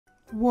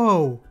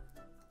Whoa,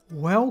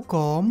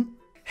 welcome.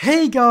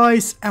 Hey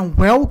guys, and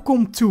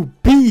welcome to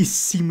Bee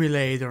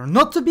Simulator.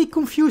 Not to be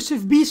confused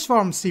with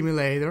Beeswarm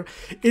Simulator.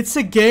 It's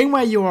a game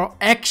where you are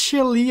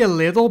actually a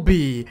little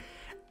bee.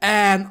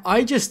 And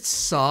I just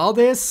saw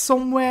this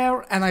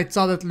somewhere and I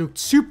thought it looked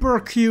super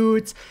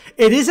cute.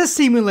 It is a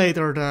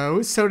simulator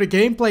though, so the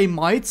gameplay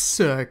might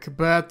suck,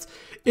 but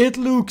it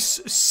looks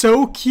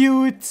so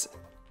cute.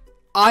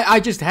 I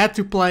just had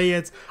to play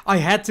it. I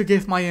had to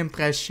give my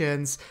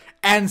impressions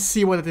and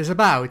see what it is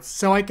about.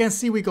 So I can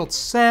see we got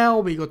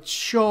sell, we got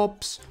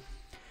shops,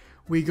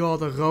 we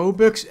got a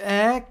Robux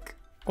egg.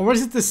 Or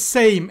is it the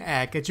same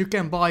egg that you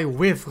can buy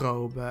with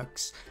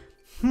Robux?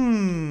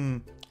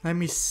 Let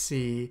me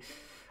see.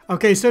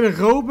 Okay, so the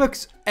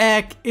Robux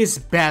egg is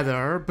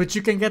better, but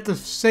you can get the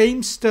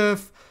same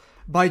stuff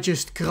by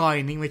just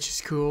grinding, which is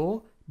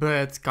cool,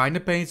 but kind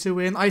of pain to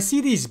win. I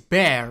see these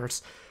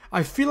bears.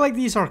 I feel like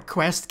these are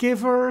quest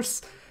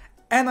givers.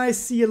 And I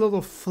see a lot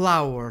of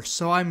flowers,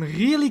 so I'm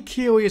really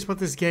curious what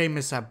this game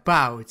is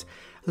about.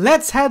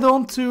 Let's head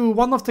on to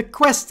one of the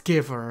quest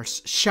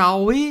givers,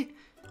 shall we?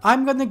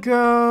 I'm gonna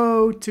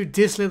go to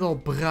this little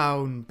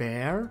brown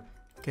bear.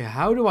 Okay,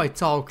 how do I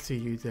talk to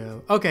you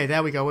though? Okay,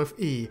 there we go with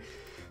E.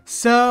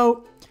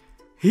 So,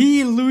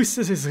 he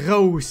loses his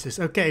roses.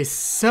 Okay,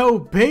 so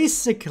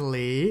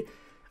basically,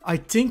 I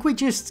think we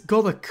just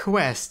got a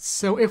quest.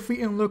 So if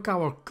we unlock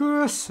our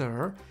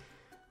cursor,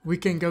 we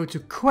can go to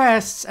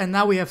quests, and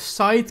now we have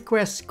side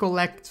quests,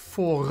 collect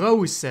 4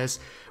 roses.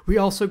 We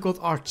also got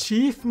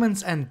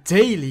achievements and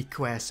daily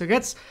quests. So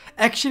that's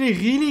actually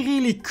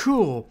really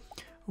cool.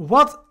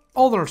 What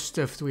other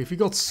stuff do we have? We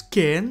got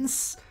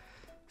skins.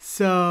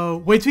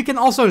 So, wait, we can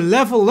also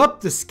level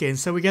up the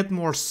skins so we get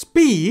more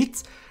speed.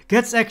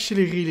 That's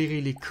actually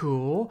really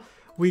cool.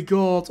 We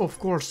got, of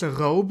course, the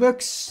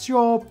Robux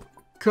shop,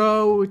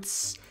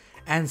 codes,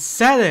 and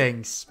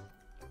settings.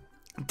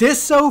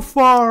 This so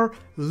far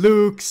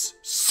looks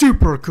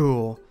super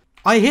cool.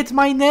 I hit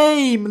my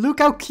name. Look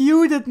how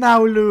cute it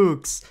now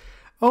looks.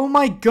 Oh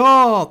my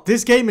god,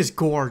 this game is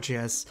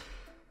gorgeous.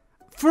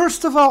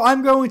 First of all,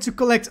 I'm going to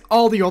collect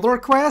all the other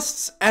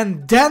quests,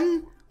 and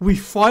then we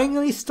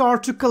finally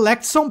start to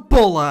collect some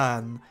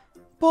pollen.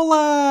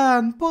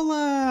 Pollen.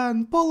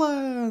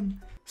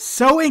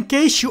 So in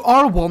case you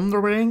are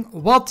wondering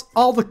what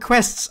all the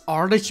quests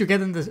are that you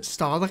get in the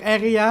starter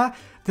area,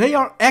 they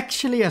are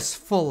actually as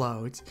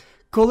follows.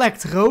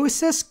 Collect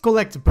roses,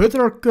 collect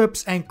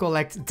buttercups, and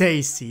collect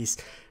daisies.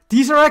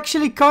 These are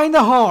actually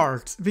kinda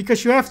hard,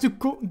 because you have to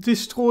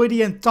destroy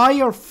the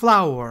entire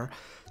flower.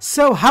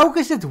 So how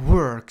does it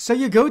work? So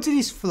you go to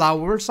these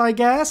flowers, I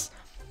guess.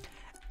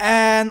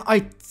 And I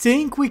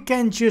think we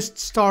can just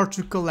start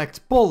to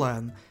collect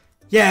pollen.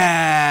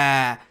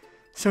 Yeah!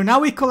 So now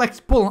we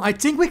collect pollen. I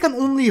think we can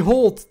only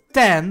hold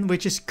 10,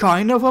 which is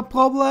kind of a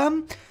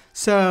problem.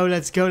 So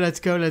let's go.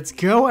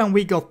 And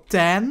we got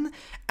 10.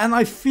 And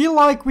I feel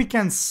like we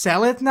can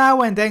sell it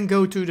now and then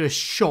go to the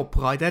shop,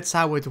 right? That's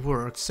how it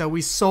works. So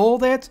we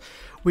sold it.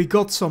 We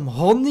got some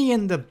honey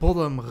in the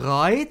bottom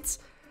right.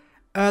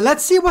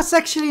 Let's see what's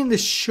actually in the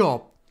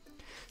shop.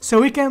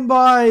 So we can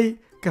buy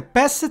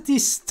capacity,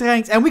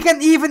 strength, and we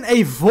can even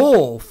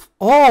evolve.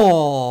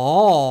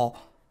 Oh.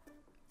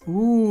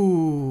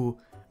 Ooh.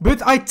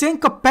 But I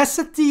think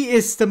capacity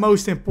is the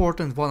most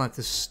important one at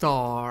the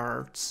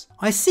start.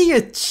 I see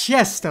a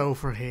chest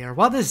over here.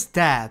 What is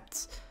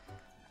that?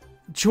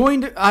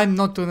 I'm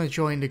not gonna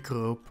join the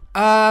group.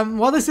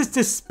 What is this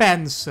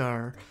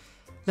dispenser?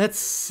 Let's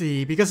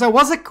see, because there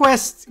was a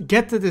quest,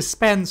 get the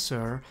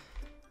dispenser.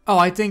 Oh,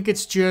 I think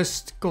it's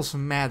just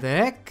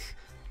cosmetic.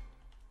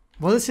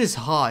 What is this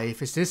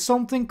hive? Is this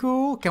something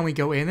cool? Can we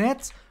go in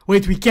it?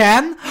 Wait, we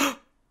can?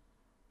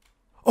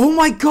 Oh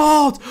my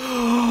god!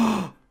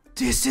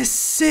 This is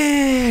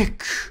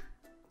sick!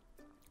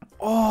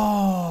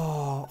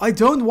 Oh, I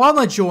don't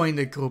wanna join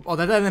the group. Oh,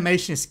 that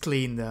animation is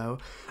clean though.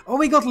 Oh,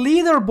 we got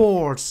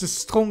leaderboards. The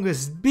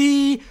strongest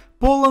bee,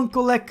 pollen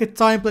collector,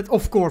 template.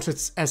 Of course,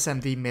 it's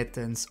SMD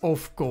mittens.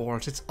 Of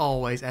course, it's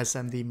always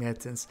SMD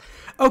mittens.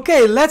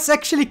 Okay, let's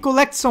actually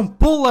collect some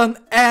pollen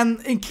and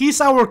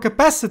increase our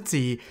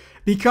capacity.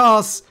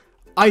 Because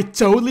I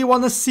totally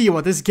want to see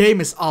what this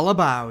game is all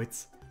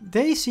about.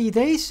 Daisy.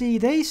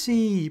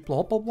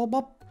 Plop, plop, plop,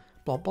 plop.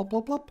 Plop, plop,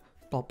 plop, plop.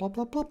 Plop,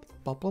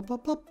 plop,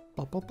 plop, plop.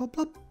 Plop, plop, plop,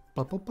 plop.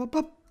 Plop, plop, plop,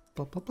 plop. Plop,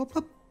 plop, plop,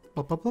 plop.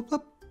 Plop, plop, plop,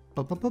 plop.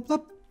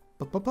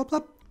 Plop, plop, plop,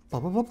 plop. Plop,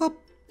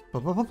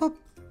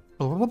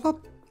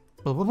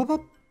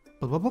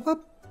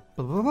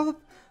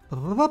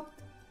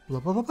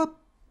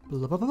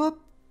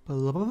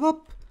 plop, plop,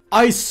 plop.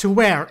 I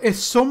swear, if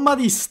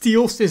somebody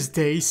steals this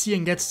daisy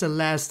and gets the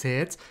last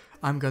hit,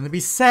 I'm gonna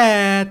be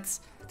sad.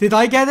 Did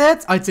I get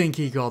it? I think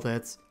he got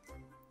it.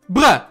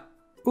 Bruh!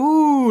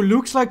 Ooh,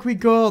 looks like we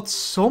got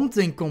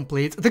something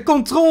complete. The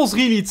controls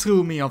really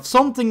threw me off.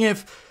 Something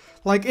if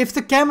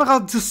the camera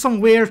does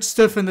some weird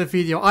stuff in the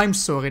video, I'm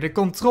sorry. The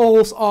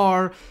controls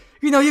are,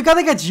 you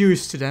gotta get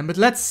used to them. But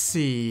let's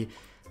see.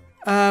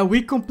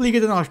 We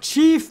completed an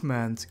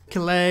achievement.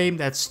 Claim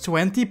that's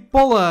 20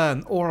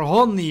 pollen or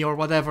honey or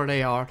whatever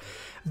they are.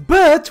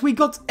 But we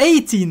got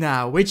 80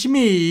 now, which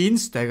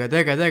means...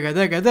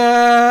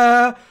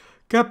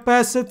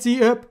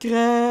 Capacity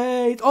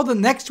upgrade. Oh, the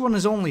next one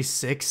is only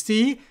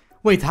 60.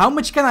 Wait, how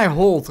much can I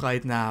hold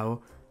right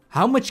now?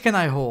 How much can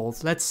I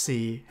hold? Let's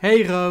see.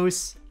 Hey,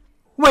 Rose.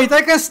 Wait,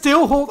 I can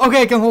still hold...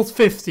 Okay, I can hold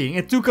 15.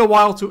 It took a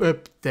while to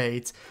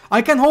update.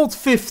 I can hold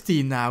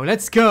 15 now.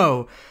 Let's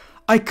go.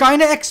 I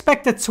kind of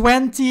expected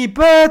 20,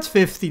 but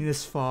 15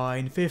 is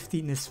fine.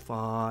 15 is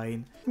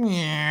fine.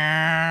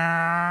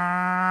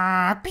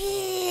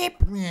 Beep.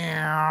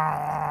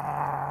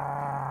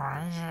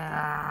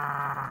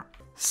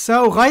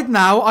 So right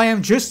now I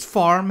am just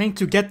farming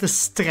to get the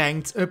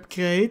strength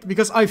upgrade,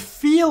 because I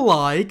feel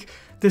like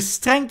the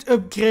strength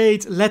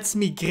upgrade lets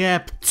me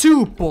grab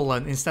 2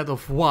 pollen instead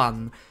of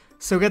 1.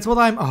 So that's what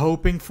I'm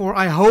hoping for.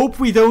 I hope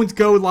we don't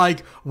go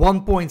like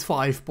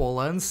 1.5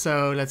 pollen.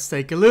 So let's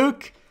take a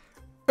look.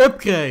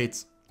 Upgrade.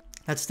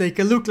 Let's take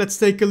a look. Let's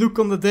take a look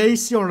on the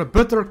daisy or the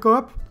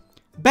buttercup.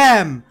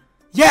 Bam.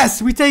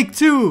 Yes, we take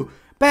 2.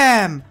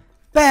 Bam.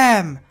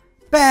 Bam.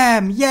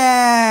 Bam.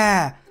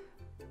 Yeah.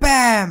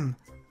 Bam.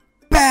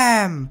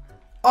 Bam.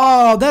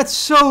 Oh, that's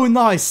so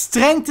nice.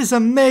 Strength is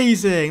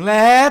amazing.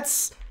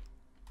 Let's...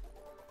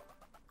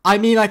 I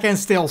mean, I can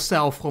still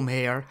sell from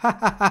here.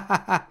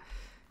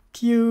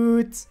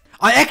 Cute.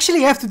 I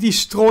actually have to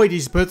destroy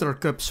these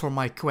buttercups for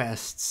my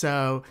quest.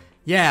 So,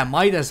 yeah,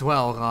 might as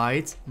well,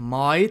 right?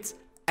 Might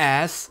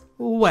as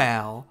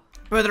well.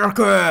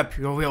 Buttercup,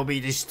 you will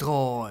be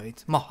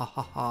destroyed.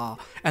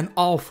 And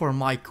all for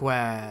my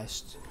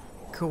quest.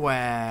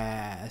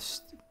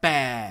 Quest.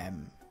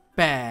 Bam.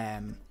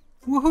 Bam.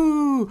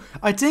 Woohoo!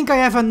 I think I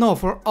have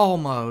enough, or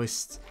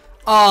almost.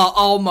 Ah,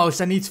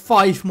 almost. I need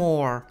 5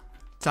 more.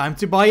 Time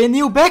to buy a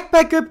new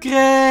backpack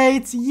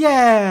upgrade.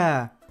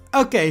 Yeah.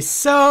 Okay,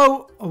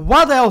 so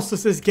what else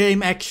does this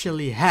game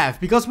actually have?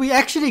 Because we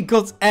actually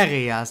got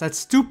areas.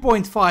 That's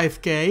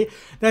 2.5k.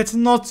 That's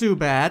not too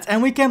bad.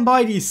 And we can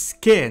buy these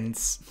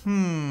skins.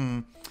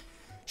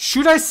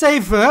 Should I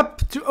save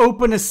up to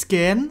open a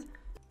skin?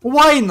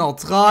 Why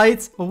not,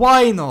 right?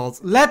 Why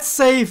not? Let's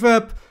save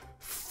up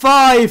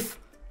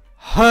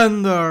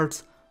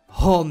 500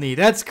 honey.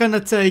 That's gonna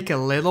take a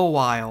little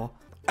while.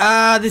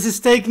 This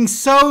is taking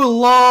so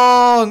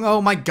long.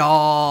 Oh my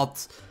god.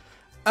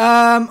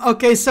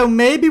 Okay, so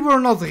maybe we're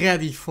not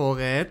ready for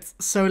it.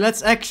 So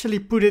let's actually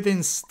put it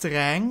in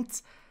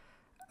strength.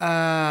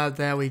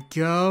 There we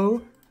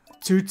go.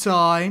 2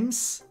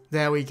 times.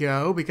 There we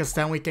go, because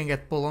then we can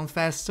get pollen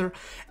faster.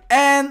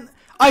 And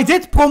I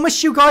did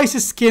promise you guys a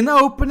skin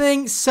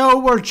opening, so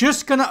we're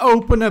just gonna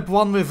open up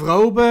one with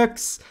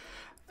Robux.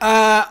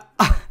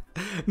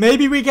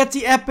 Maybe we get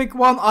the epic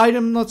one,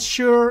 I'm not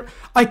sure.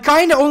 I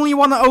kinda only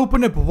wanna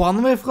open up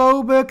one with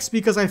Robux,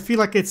 because I feel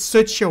like it's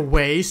such a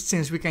waste,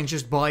 since we can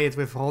just buy it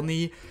with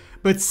honey.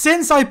 But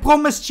since I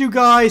promised you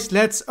guys,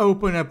 let's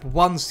open up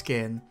one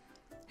skin.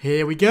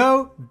 Here we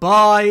go,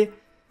 buy.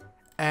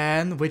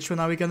 And which one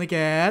are we gonna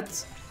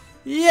get?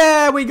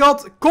 Yeah, we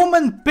got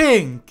common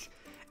pink.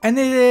 And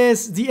it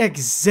is the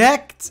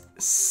exact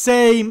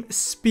same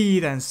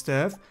speed and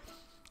stuff.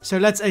 So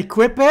let's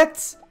equip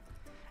it.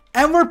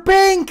 And we're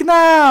pink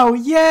now!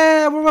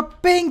 Yeah, we're a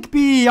pink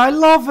bee! I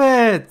love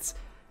it!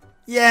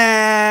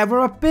 Yeah,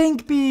 we're a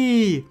pink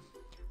bee!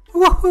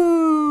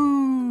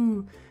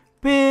 Woohoo!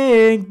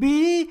 Pink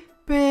bee!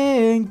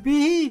 Pink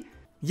bee!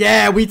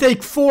 Yeah, we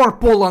take 4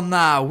 pollen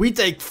now! We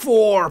take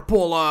 4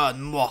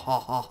 pollen!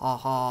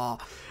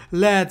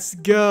 Let's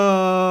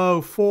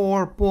go!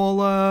 4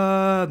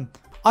 pollen!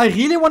 I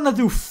really want to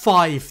do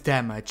 5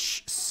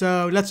 damage.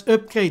 So let's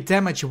upgrade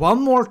damage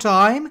one more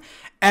time.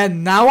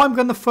 And now I'm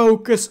gonna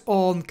focus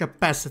on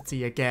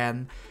capacity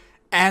again.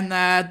 And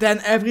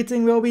then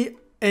everything will be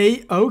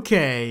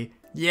a-okay.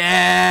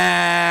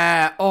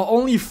 Yeah! Oh,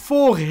 only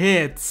 4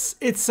 hits.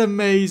 It's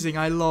amazing.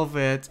 I love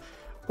it.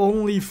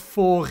 Only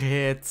 4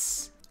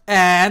 hits.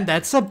 And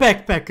that's a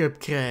backpack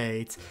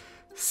upgrade.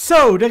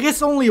 So, there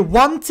is only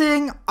one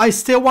thing I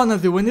still want to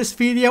do in this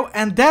video.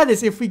 And that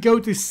is, if we go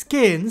to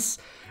skins,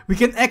 we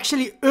can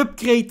actually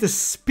upgrade the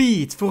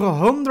speed for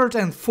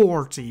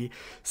 140.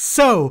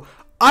 So,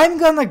 I'm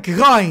gonna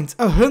grind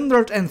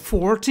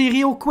 140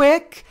 real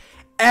quick,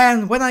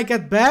 and when I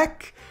get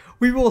back,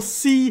 we will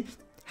see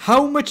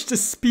how much the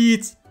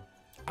speed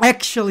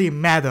actually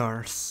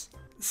matters.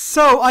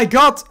 So I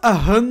got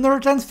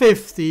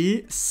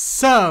 150,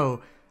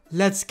 so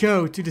let's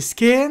go to the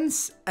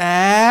skins,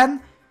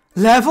 and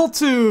level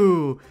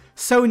 2.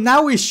 So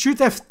now we should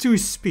have 2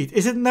 speed.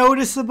 Is it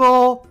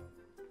noticeable?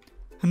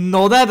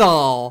 Not at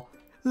all.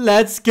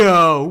 Let's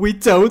go. We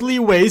totally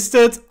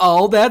wasted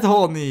all that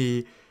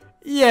honey.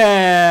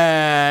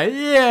 Yeah,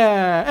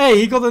 yeah. Hey,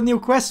 he got a new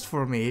quest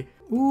for me.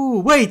 Ooh,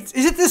 wait,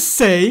 is it the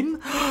same?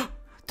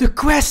 The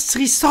quests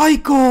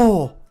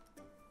recycle.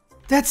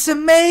 That's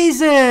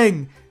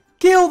amazing.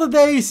 Kill the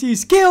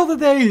daisies, kill the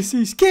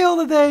daisies, kill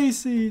the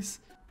daisies.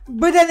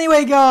 But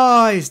anyway,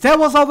 guys, that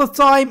was all the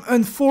time,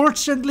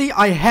 unfortunately,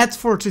 I had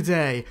for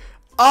today.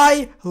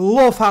 I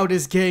love how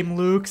this game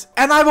looks,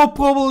 and I will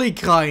probably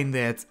grind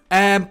it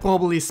and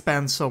probably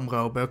spend some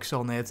Robux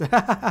on it.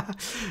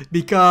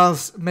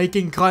 Because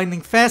making grinding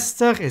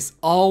faster is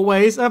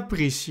always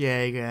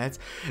appreciated.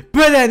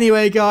 But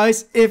anyway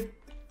guys,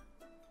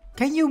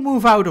 can you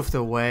move out of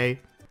the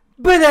way?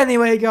 But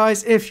anyway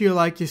guys, if you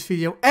like this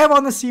video and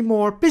want to see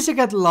more, please hit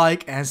that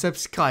like and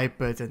subscribe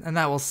button. And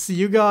I will see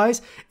you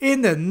guys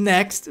in the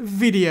next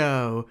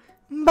video.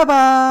 Bye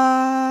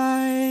bye!